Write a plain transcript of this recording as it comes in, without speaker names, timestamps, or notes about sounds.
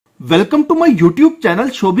Welcome to my YouTube channel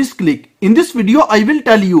Showbiz Click. In this video, I will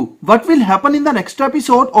tell you what will happen in the next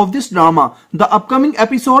episode of this drama. The upcoming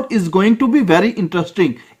episode is going to be very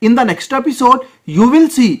interesting. In the next episode, you will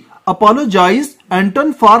see apologize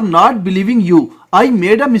Anton for not believing you. I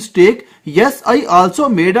made a mistake. Yes, I also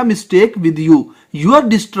made a mistake with you. Your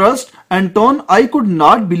distrust, Anton, I could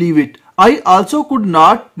not believe it. I also could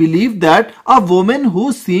not believe that a woman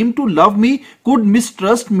who seemed to love me could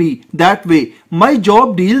mistrust me that way. My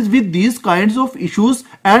job deals with these kinds of issues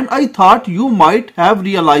and I thought you might have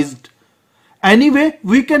realized. Anyway,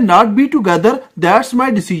 we cannot be together. That's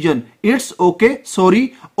my decision. It's okay.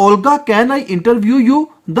 Sorry. Olga, can I interview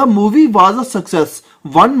you? The movie was a success.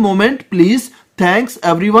 One moment, please. Thanks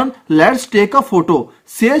everyone. Let's take a photo.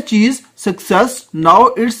 Say cheese. Success. Now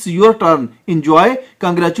it's your turn. Enjoy.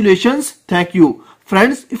 Congratulations. Thank you.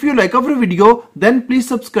 Friends, if you like our video, then please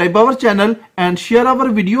subscribe our channel and share our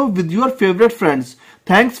video with your favorite friends.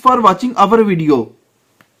 Thanks for watching our video.